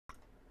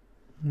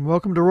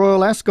Welcome to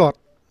Royal Ascot,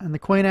 and the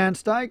Queen Anne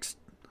Stakes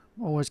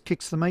always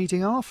kicks the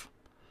meeting off.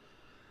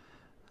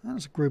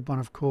 That's a Group 1,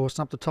 of course.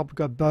 Up the top we've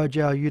got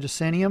Bojo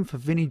Udicenium for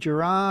Vinnie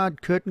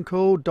Gerard, Curtain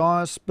Call,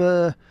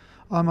 Diaspur,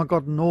 Oh My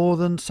God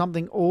Northern,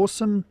 Something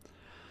Awesome.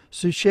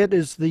 Souchet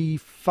is the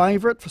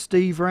favourite for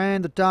Steve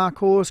Rand, the Dark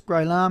Horse,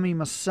 Grey Lamy,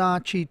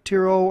 Masachi,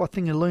 Tyrrell, I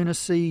think a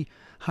Lunacy,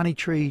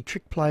 Honeytree,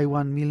 Trick Play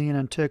 1 million,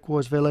 and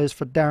Turquoise Velez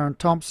for Darren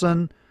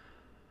Thompson.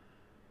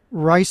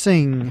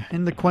 Racing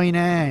in the Queen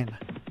Anne.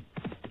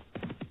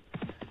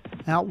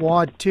 Out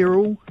wide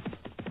Tyrrell,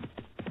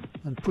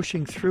 and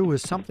pushing through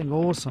is Something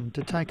Awesome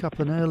to take up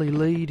an early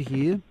lead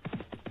here.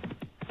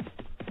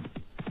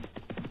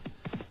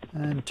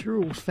 And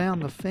Tyrrell's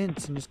found the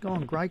fence and has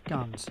gone great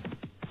guns.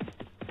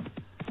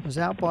 Is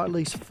out by at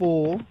least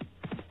 4.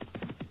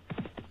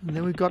 And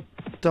then we've got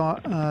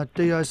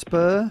Dio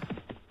Spur,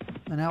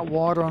 and out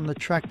wider on the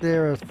track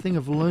there, a Thing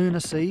of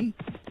Lunacy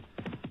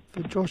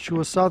for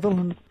Joshua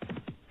Sutherland.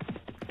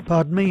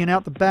 Pardon me, and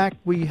out the back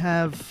we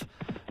have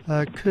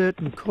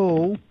Curtain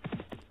Call,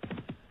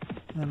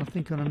 and I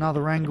think on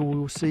another angle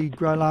we'll see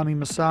Grey Lamy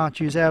Masachi,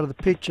 who's out of the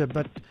picture,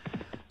 but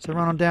so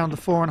running down the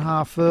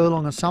 4.5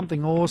 furlong, and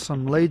Something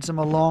Awesome leads them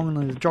along,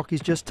 and the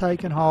jockey's just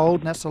taken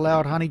hold, and that's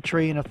allowed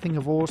Honeytree and a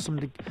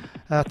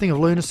Thing of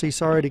Lunacy,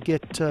 sorry, to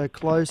get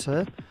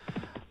closer.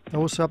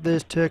 Also up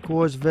there's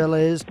Turquoise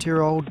Velez,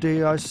 Tyrrell,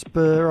 Dio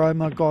Spur, Oh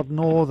My God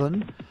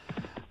Northern.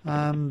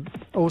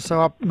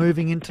 Also up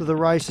moving into the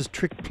races,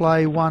 Trick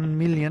Play 1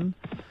 million.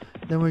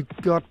 Then we've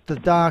got the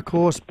Dark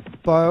Horse,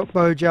 Bojo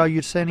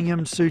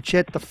Udicenium,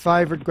 Souchet, the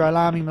favourite, Grey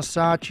Lamy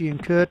Masachi,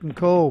 and Curtain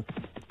Call.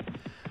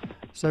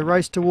 So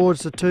race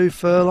towards the 2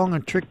 furlong,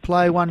 and Trick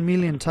Play 1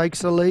 million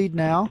takes the lead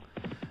now,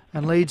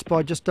 and leads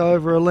by just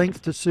over a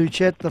length to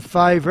Souchet, the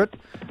favourite.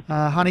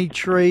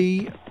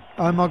 Honeytree,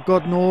 Oh My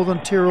God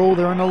Northern, Tyrrell,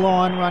 they're in a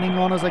line running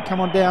on as they come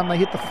on down. They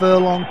hit the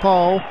furlong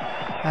pole,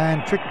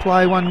 and Trick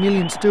Play 1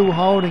 million still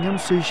holding them.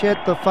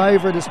 Souchet, the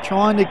favourite, is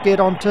trying to get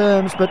on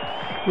terms, but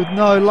with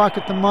no luck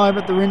at the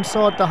moment. They're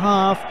inside the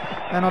half,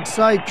 and I'd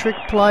say Trick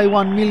Play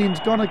 1 million's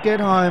going to get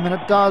home, and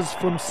it does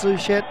from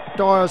Souchet.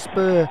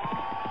 Diaspur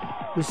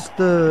was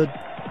third.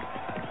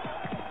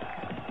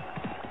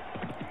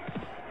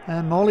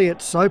 And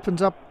Mollietz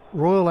opens up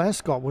Royal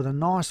Ascot with a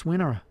nice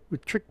winner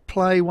with Trick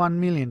Play 1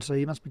 million, so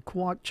you must be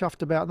quite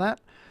chuffed about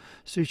that.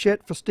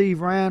 Souchet for Steve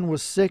Rand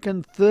was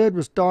second. Third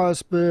was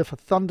Diaspur for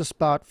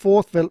Thunderspart.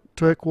 Fourth,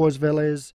 Turquoise Velez.